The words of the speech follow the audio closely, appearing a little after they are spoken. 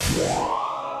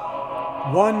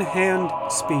One Hand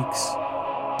Speaks.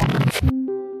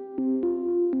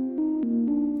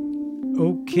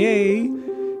 Okay,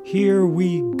 here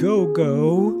we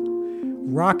go.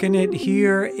 Rocking it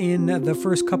here in the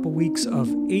first couple weeks of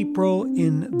April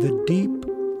in the deep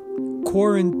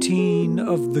quarantine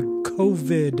of the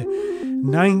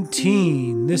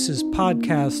COVID-19. This is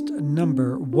podcast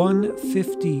number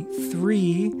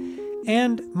 153.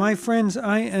 And my friends,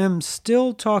 I am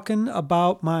still talking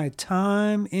about my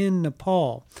time in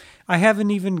Nepal. I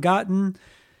haven't even gotten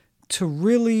to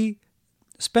really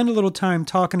spend a little time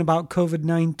talking about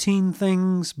COVID-19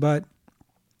 things, but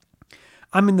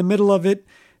I'm in the middle of it.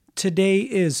 Today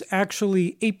is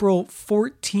actually April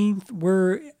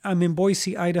 14th. I'm in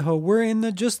Boise, Idaho. We're in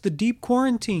the deep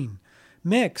quarantine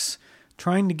mix,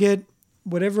 trying to get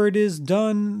whatever it is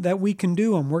done that we can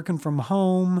do. I'm working from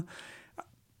home.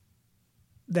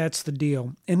 That's the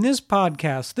deal. And this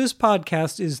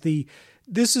podcast is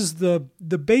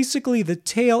basically the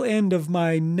tail end of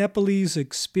my Nepalese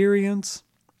experience.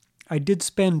 I did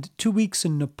spend 2 weeks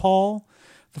in Nepal,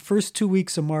 the first 2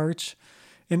 weeks of March.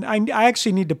 And I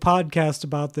actually need to podcast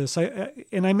about this. I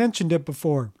mentioned it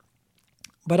before.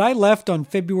 But I left on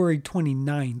February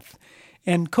 29th,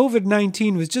 and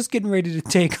COVID-19 was just getting ready to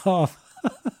take off.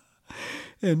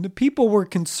 And the people were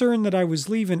concerned that I was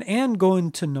leaving and going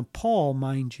to Nepal,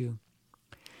 mind you.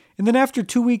 And then after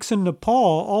 2 weeks in Nepal,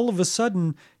 all of a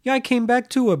sudden, I came back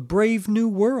to a brave new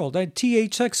world. I had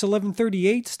THX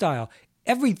 1138 style.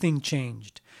 Everything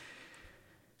changed.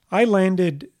 I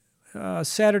landed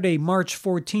Saturday, March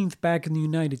 14th back in the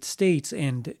United States.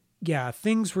 And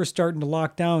things were starting to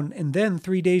lock down. And then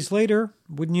 3 days later,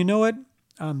 wouldn't you know it,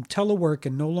 I'm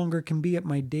teleworking, no longer can be at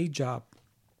my day job.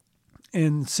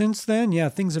 And since then,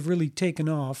 things have really taken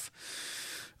off.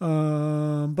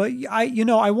 But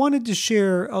I wanted to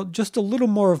share just a little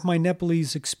more of my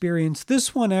Nepalese experience.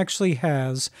 This one actually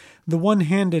has the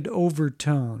one-handed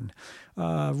overtone.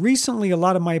 Recently, a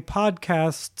lot of my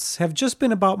podcasts have just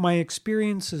been about my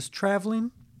experiences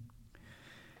traveling.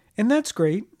 And that's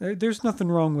great. There's nothing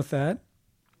wrong with that.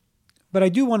 But I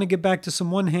do want to get back to some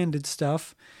one-handed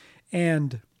stuff.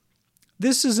 And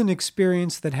this is an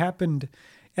experience that happened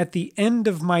at the end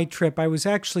of my trip. I was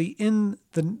actually in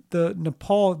the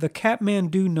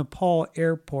Kathmandu, Nepal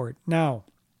airport. Now,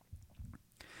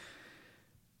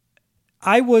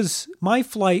 my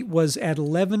flight was at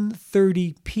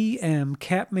 11:30 p.m.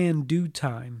 Kathmandu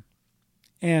time,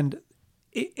 and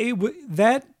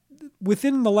that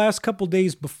within the last couple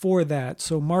days before that.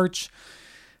 So I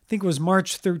think it was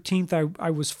March 13th.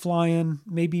 I was flying,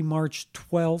 maybe March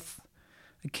 12th.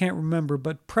 I can't remember,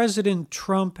 but President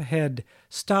Trump had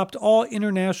stopped all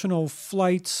international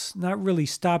flights, not really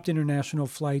stopped international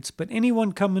flights, but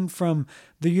anyone coming from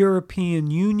the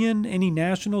European Union, any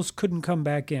nationals, couldn't come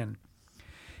back in.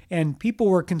 And people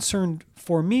were concerned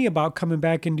for me about coming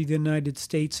back into the United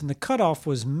States, and the cutoff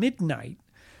was midnight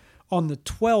on the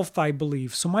 12th, I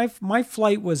believe. So my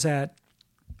flight was at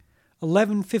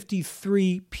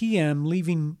 11:53 p.m.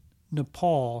 leaving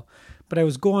Nepal, but I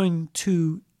was going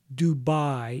to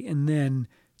Dubai and then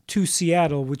to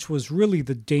Seattle, which was really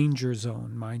the danger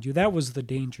zone, mind you. That was the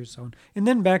danger zone. And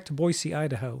then back to Boise,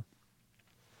 Idaho.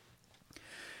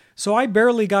 So I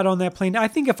barely got on that plane. I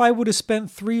think if I would have spent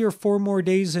 3 or 4 more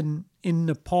days in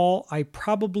Nepal, I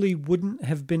probably wouldn't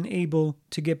have been able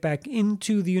to get back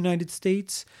into the United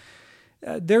States.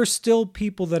 There's still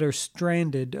people that are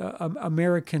stranded,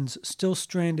 Americans still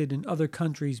stranded in other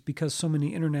countries because so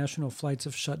many international flights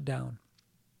have shut down.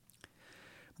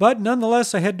 But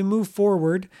nonetheless, I had to move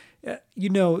forward.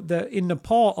 In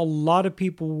Nepal, a lot of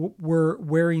people were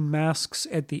wearing masks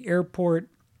at the airport.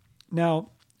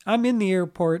 Now, I'm in the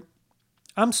airport.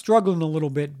 I'm struggling a little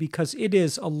bit because it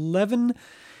is 11.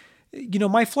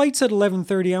 My flight's at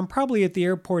 11:30. I'm probably at the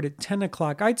airport at 10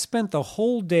 o'clock. I'd spent the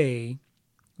whole day,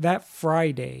 that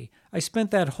Friday, I spent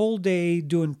that whole day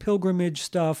doing pilgrimage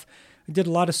stuff. I did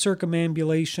a lot of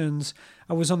circumambulations.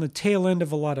 I was on the tail end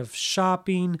of a lot of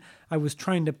shopping. I was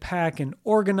trying to pack and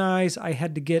organize. I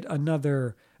had to get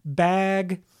another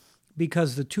bag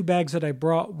because the 2 bags that I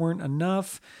brought weren't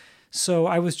enough. So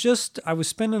I was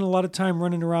spending a lot of time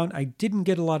running around. I didn't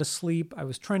get a lot of sleep. I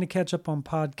was trying to catch up on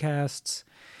podcasts.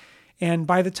 And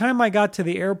by the time I got to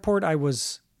the airport, I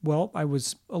was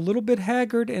a little bit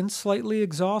haggard and slightly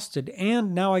exhausted.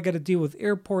 And now I got to deal with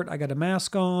airport. I got a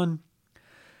mask on.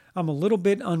 I'm a little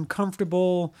bit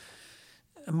uncomfortable.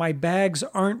 My bags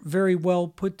aren't very well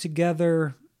put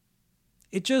together.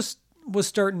 It just was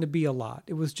starting to be a lot.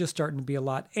 It was just starting to be a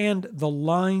lot. And the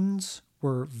lines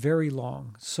were very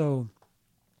long. So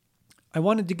I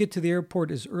wanted to get to the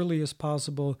airport as early as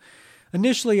possible.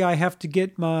 initially I have to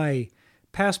get my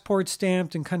passport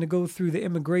stamped and kind of go through the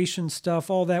immigration stuff.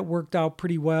 All that worked out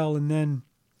pretty well. And then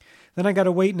I got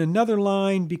to wait in another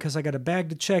line because I got a bag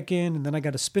to check in. And then I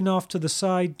got to spin off to the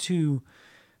side to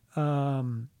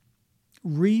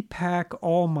repack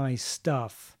all my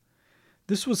stuff.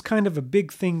 This was kind of a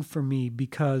big thing for me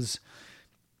because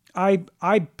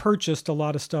I purchased a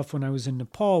lot of stuff when I was in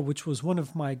Nepal, which was one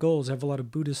of my goals. I have a lot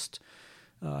of Buddhist.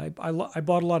 I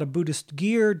bought a lot of Buddhist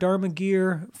gear, Dharma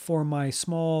gear for my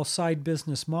small side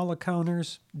business,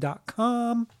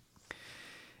 malacounters.com.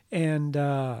 And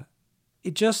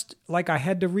it just, like, I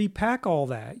had to repack all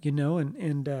that, you know,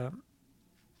 and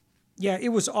yeah, it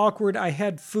was awkward. I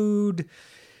had food,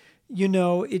 you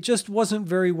know, it just wasn't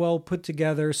very well put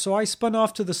together. So I spun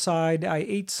off to the side. I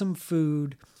ate some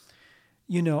food.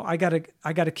 You know, I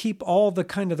gotta keep all the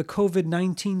kind of the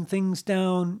COVID-19 things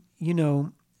down. You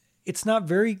know, it's not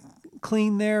very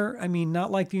clean there. I mean,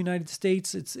 not like the United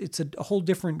States. It's a whole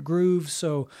different groove.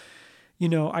 So, you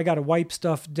know, I got to wipe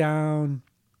stuff down.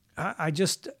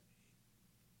 It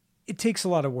takes a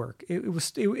lot of work. It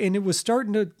was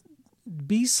starting to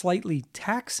be slightly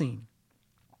taxing,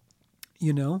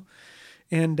 you know,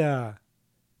 and,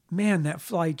 man, that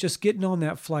flight, just getting on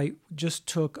that flight just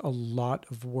took a lot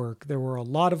of work. There were a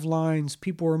lot of lines.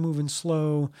 People were moving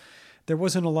slow. There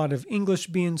wasn't a lot of English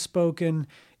being spoken.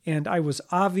 And I was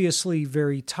obviously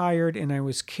very tired, and I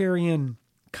was carrying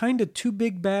kind of 2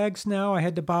 big bags now. I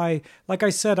had to buy, like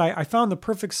I said, I found the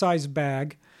perfect size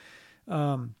bag.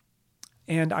 And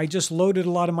I just loaded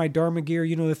a lot of my Dharma gear.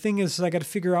 You know, the thing is I got to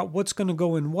figure out what's going to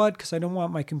go in what, because I don't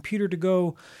want my computer to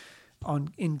go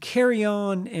in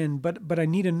carry-on, but I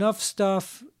need enough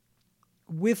stuff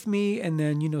with me, and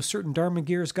then, you know, certain Dharma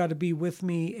gear's got to be with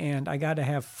me, and I got to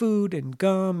have food and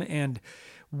gum and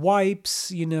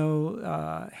wipes, you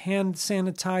know, hand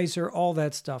sanitizer, all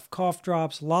that stuff, cough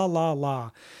drops,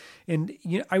 la. And,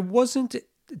 you know, I wasn't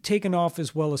taken off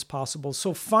as well as possible.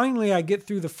 So finally I get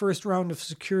through the first round of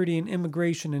security and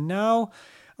immigration, and now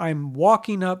I'm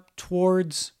walking up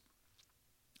towards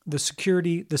the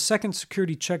second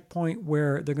security checkpoint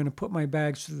where they're going to put my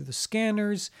bags through the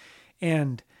scanners.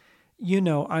 And, you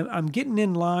know, I'm getting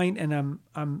in line, and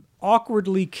I'm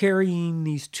awkwardly carrying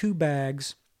these 2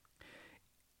 bags,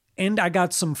 and I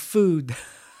got some food.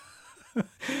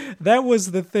 That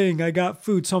was the thing. I got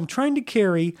food. So I'm trying to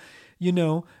carry, you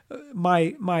know,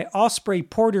 my Osprey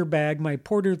Porter bag, my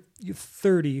Porter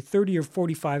 30 or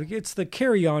 45. It's the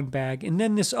carry-on bag. And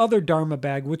then this other Dharma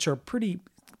bag, which are pretty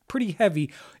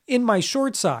heavy, in my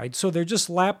short side. So they're just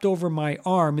lapped over my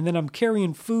arm. And then I'm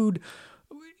carrying food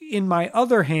in my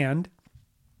other hand.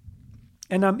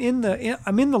 And I'm in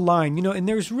the line, you know, and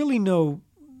there's really no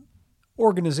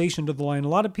organization to the line. A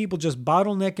lot of people just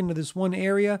bottleneck into this one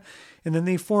area, and then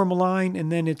they form a line,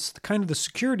 and then it's kind of the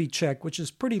security check, which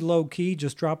is pretty low key.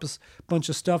 Just drop a bunch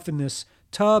of stuff in this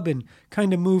tub and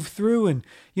kind of move through. And,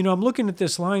 you know, I'm looking at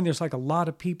this line. There's like a lot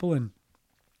of people, and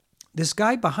this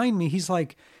guy behind me, he's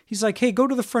like, hey, go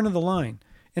to the front of the line.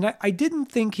 And I didn't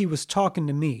think he was talking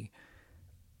to me.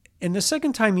 And the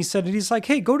second time he said it, he's like,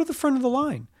 hey, go to the front of the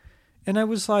line. And I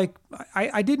was like,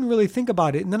 I didn't really think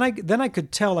about it. And then I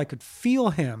could tell, I could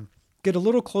feel him get a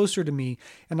little closer to me,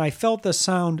 and I felt the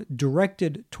sound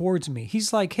directed towards me.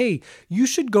 He's like, hey, you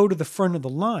should go to the front of the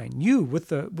line, you with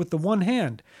the one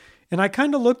hand. And I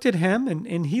kind of looked at him,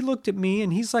 and he looked at me,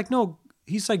 and he's like, no,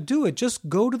 he's like, do it. Just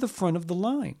go to the front of the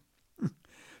line.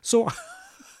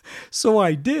 So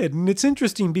I did. And it's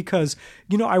interesting because,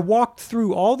 you know, I walked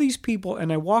through all these people,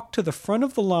 and I walked to the front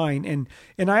of the line,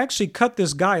 and I actually cut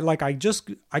this guy. Like I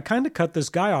kind of cut this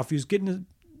guy off. He was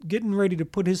getting ready to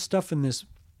put his stuff in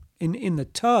the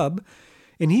tub,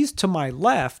 and he's to my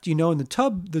left, you know, and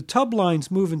the tub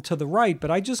line's moving to the right,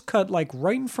 but I just cut like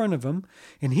right in front of him,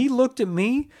 and he looked at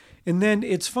me. And then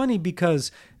it's funny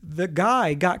because the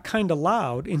guy got kind of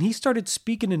loud, and he started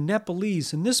speaking in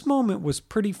Nepalese. And this moment was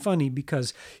pretty funny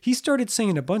because he started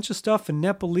saying a bunch of stuff in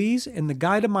Nepalese, and the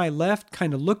guy to my left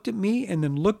kind of looked at me and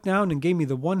then looked down and gave me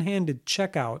the one-handed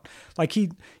checkout. Like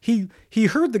he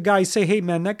heard the guy say, hey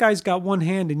man, that guy's got one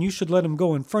hand and you should let him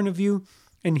go in front of you.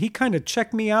 And he kind of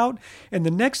checked me out. And the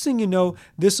next thing you know,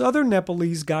 this other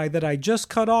Nepalese guy that I just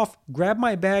cut off grabbed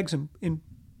my bags and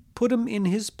put him in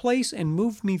his place and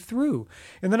moved me through.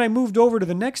 And then I moved over to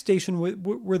the next station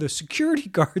where the security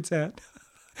guard's at.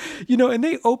 You know, and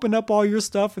they open up all your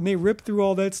stuff and they rip through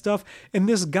all that stuff. And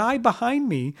this guy behind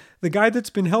me, the guy that's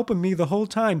been helping me the whole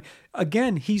time,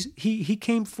 again, he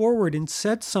came forward and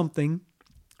said something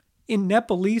in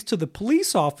Nepalese to the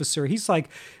police officer. He's like,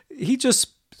 he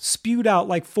just spewed out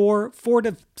like four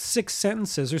to six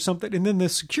sentences or something. And then the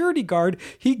security guard,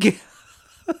 he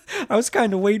I was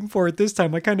kind of waiting for it this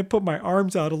time. I kind of put my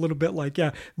arms out a little bit like,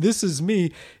 yeah, this is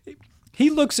me. He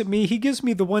looks at me, he gives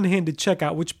me the one-handed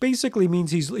checkout, which basically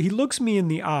means he looks me in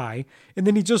the eye, and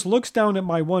then he just looks down at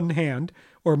my one hand,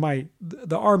 or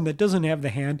the arm that doesn't have the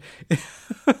hand,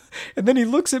 and then he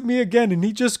looks at me again, and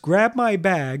he just grabbed my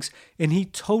bags, and he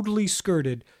totally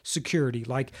skirted security.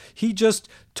 Like, he just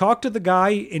talked to the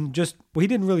guy and he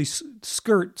didn't really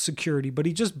skirt security, but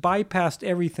he just bypassed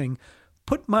everything,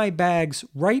 put my bags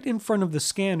right in front of the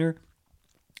scanner,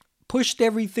 pushed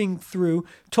everything through,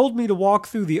 told me to walk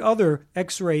through the other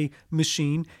x-ray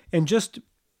machine, and just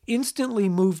instantly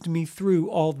moved me through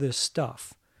all this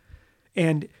stuff.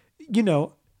 And,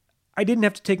 I didn't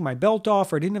have to take my belt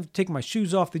off, or I didn't have to take my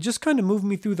shoes off. They just kind of moved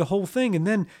me through the whole thing. And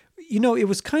then, it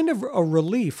was kind of a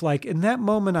relief. Like, in that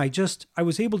moment, I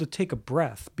was able to take a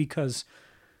breath, because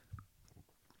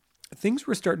things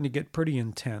were starting to get pretty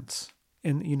intense.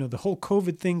 And, the whole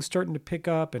COVID thing starting to pick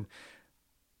up, and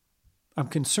I'm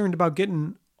concerned about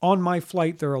getting on my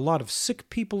flight. There are a lot of sick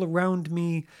people around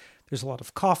me. There's a lot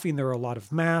of coughing. There are a lot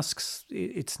of masks.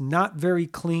 It's not very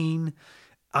clean.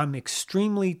 I'm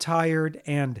extremely tired.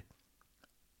 And,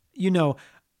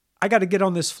 I got to get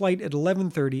on this flight at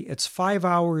 11:30. It's 5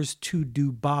 hours to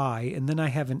Dubai. And then I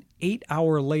have an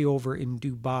 8-hour layover in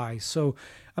Dubai. So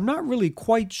I'm not really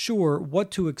quite sure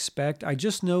what to expect. I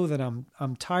just know that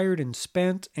I'm tired and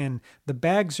spent, and the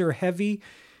bags are heavy.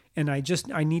 And I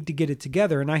need to get it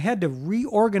together. And I had to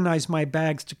reorganize my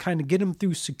bags to kind of get them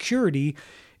through security.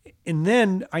 And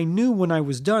then I knew when I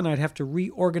was done, I'd have to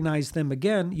reorganize them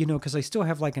again, because I still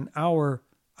have like an hour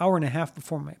and a half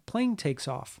before my plane takes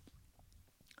off.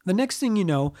 The next thing you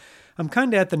know, I'm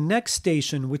kind of at the next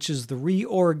station, which is the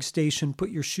reorg station, put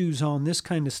your shoes on, this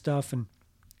kind of stuff.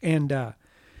 And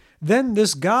then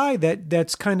this guy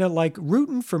that's kind of like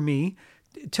rooting for me,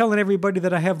 telling everybody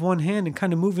that I have one hand and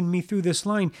kind of moving me through this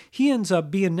line, he ends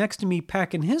up being next to me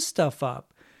packing his stuff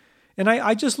up. And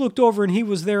I just looked over and he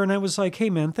was there, and I was like, hey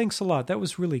man, thanks a lot. That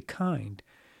was really kind.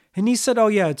 And he said, oh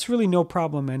yeah, it's really no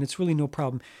problem, man. It's really no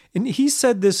problem. And he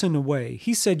said this in a way.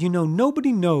 He said,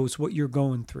 nobody knows what you're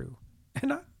going through.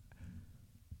 And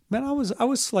I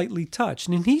was slightly touched.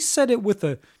 And he said it with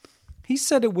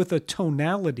a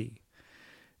tonality,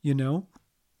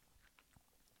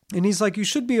 And he's like, you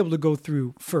should be able to go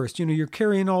through first. You're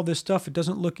carrying all this stuff. It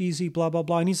doesn't look easy, blah, blah,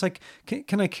 blah. And he's like,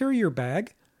 can I carry your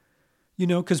bag?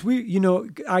 Because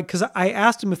I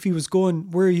asked him if he was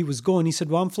going, where he was going. He said,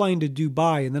 well, I'm flying to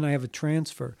Dubai, and then I have a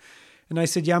transfer. And I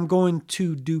said, yeah, I'm going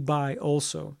to Dubai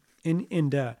also. And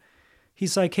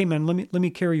he's like, hey man, let me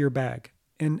carry your bag.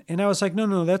 And I was like,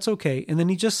 no, that's okay. And then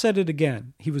he just said it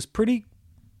again. He was pretty,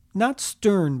 not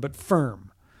stern, but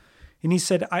firm. And he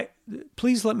said,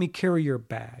 please let me carry your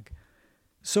bag.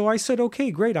 So I said, okay,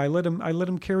 great. I let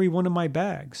him carry one of my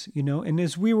bags, and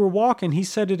as we were walking, he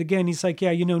said it again. He's like,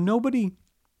 yeah, nobody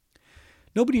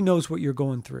knows what you're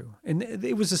going through. And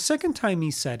it was the second time he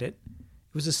said it.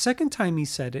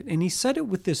 And he said it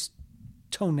with this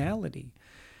tonality.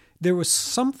 There was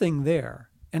something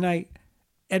there. And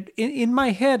in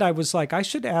my head, I was like, I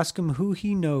should ask him who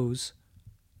he knows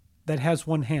that has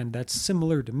one hand that's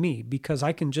similar to me, because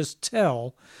I can just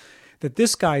tell that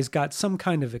this guy's got some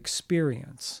kind of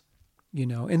experience,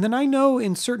 And then I know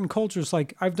in certain cultures,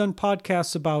 like I've done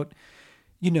podcasts about,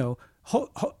 the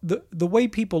way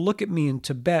people look at me in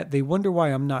Tibet, they wonder why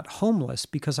I'm not homeless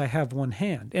because I have one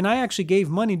hand. And I actually gave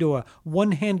money to a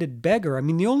one-handed beggar. I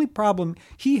mean, the only problem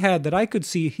he had that I could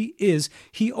see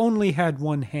he only had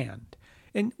one hand.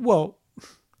 And well,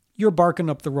 you're barking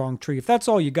up the wrong tree. If that's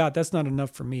all you got, that's not enough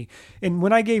for me. And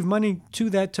when I gave money to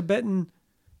that Tibetan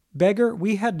beggar,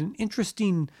 we had an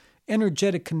interesting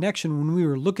energetic connection when we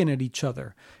were looking at each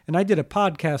other. And I did a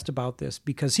podcast about this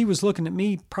because he was looking at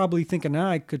me probably thinking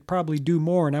I could probably do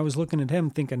more. And I was looking at him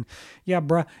thinking, yeah,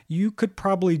 bruh, you could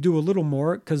probably do a little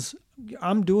more because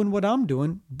I'm doing what I'm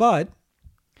doing. But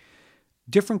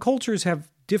different cultures have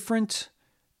different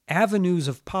avenues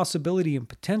of possibility and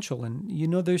potential. And,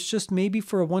 there's just maybe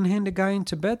for a one-handed guy in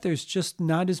Tibet, there's just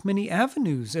not as many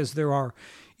avenues as there are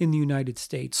in the United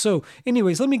States. So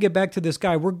anyways, let me get back to this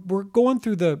guy. We're going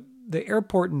through the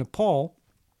airport in Nepal,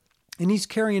 and he's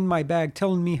carrying my bag,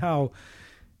 telling me how,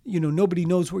 nobody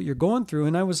knows what you're going through.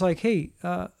 And I was like, hey,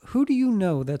 who do you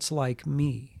know that's like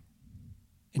me?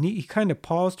 And he kind of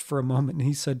paused for a moment, and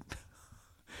he said,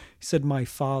 my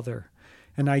father.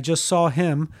 And I just saw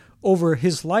him over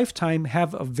his lifetime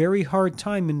have a very hard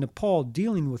time in Nepal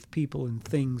dealing with people and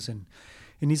things. And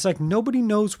he's like, nobody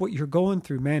knows what you're going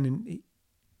through, man. And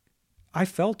I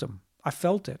felt him. I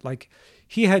felt it. Like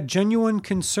he had genuine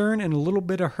concern and a little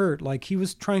bit of hurt. Like he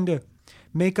was trying to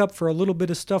make up for a little bit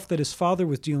of stuff that his father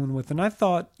was dealing with. And I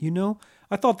thought,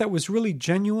 I thought that was really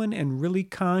genuine and really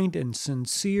kind and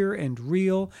sincere and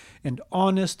real and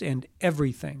honest and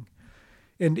everything.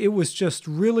 And it was just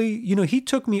really, he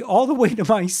took me all the way to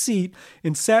my seat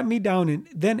and sat me down and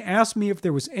then asked me if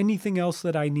there was anything else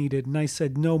that I needed. And I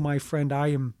said, no, my friend, I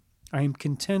am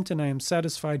content and I am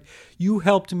satisfied. You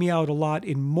helped me out a lot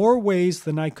in more ways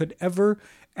than I could ever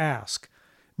ask.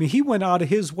 I mean, he went out of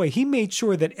his way. He made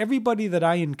sure that everybody that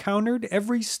I encountered,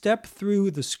 every step through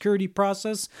the security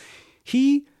process,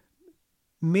 he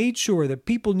made sure that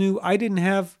people knew I didn't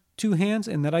have two hands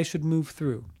and that I should move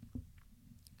through.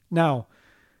 Now,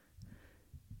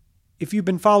 if you've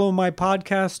been following my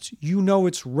podcast, you know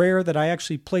it's rare that I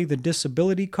actually play the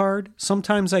disability card.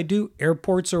 Sometimes I do.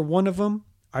 Airports are one of them.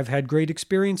 I've had great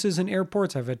experiences in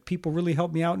airports. I've had people really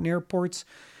help me out in airports.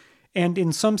 And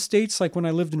in some states, like when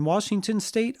I lived in Washington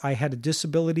State, I had a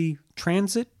disability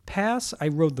transit pass. I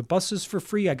rode the buses for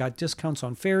free. I got discounts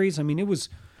on ferries. I mean, it was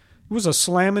a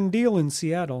slamming deal in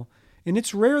Seattle. And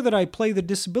it's rare that I play the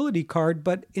disability card,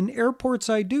 but in airports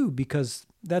I do because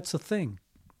that's a thing.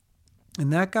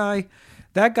 And that guy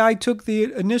took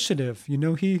the initiative. He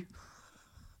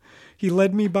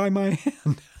led me by my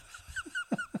hand.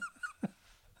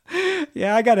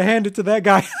 Yeah, I got to hand it to that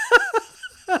guy.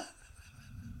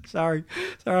 Sorry.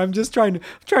 I'm just trying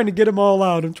to get them all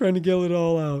out. I'm trying to get it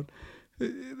all out.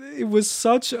 It was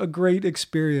such a great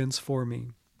experience for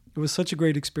me.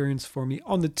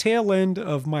 On the tail end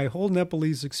of my whole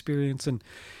Nepalese experience. And,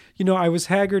 I was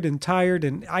haggard and tired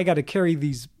and I got to carry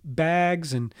these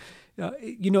bags and,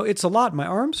 it's a lot. My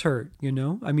arms hurt,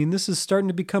 I mean, this is starting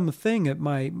to become a thing at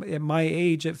my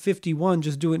age at 51,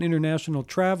 just doing international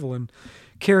travel and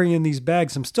carrying these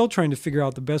bags. I'm still trying to figure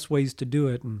out the best ways to do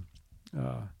it. And,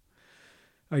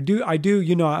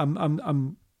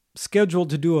 I'm scheduled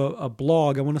to do a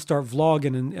blog. I want to start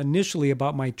vlogging initially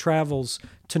about my travels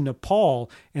to Nepal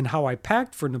and how I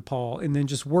packed for Nepal and then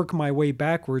just work my way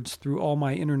backwards through all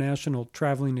my international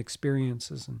traveling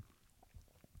experiences.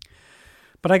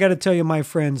 But I got to tell you, my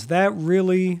friends, that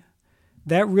really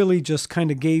just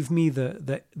kind of gave me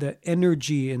the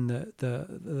energy and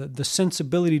the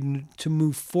sensibility to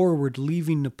move forward,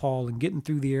 leaving Nepal and getting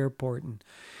through the airport. And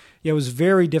yeah, it was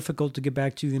very difficult to get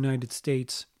back to the United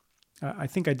States. I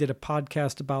think I did a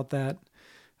podcast about that.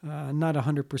 Not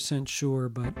 100% sure,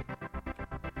 but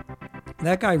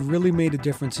that guy really made a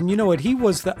difference. And you know what? He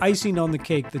was the icing on the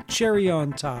cake, the cherry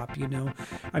on top,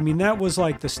 I mean, that was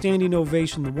like the standing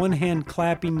ovation, the one-hand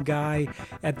clapping guy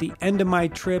at the end of my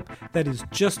trip. That is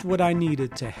just what I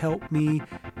needed to help me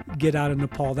get out of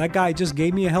Nepal. That guy just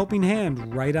gave me a helping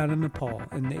hand right out of Nepal.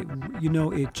 And,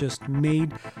 it just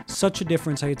made such a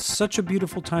difference. I had such a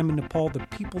beautiful time in Nepal. The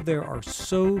people there are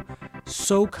so,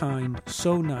 so kind,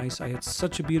 so nice. I had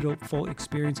such a beautiful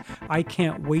experience. I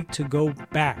can't wait to go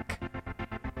back.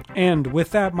 And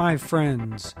with that, my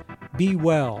friends, be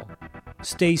well,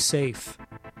 stay safe,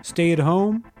 stay at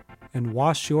home, and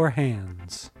wash your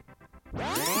hands.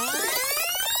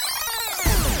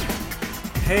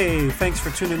 Hey, thanks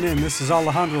for tuning in. This is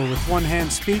Alejandro with One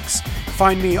Hand Speaks.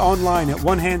 Find me online at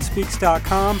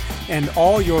onehandspeaks.com and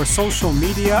all your social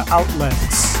media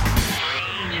outlets.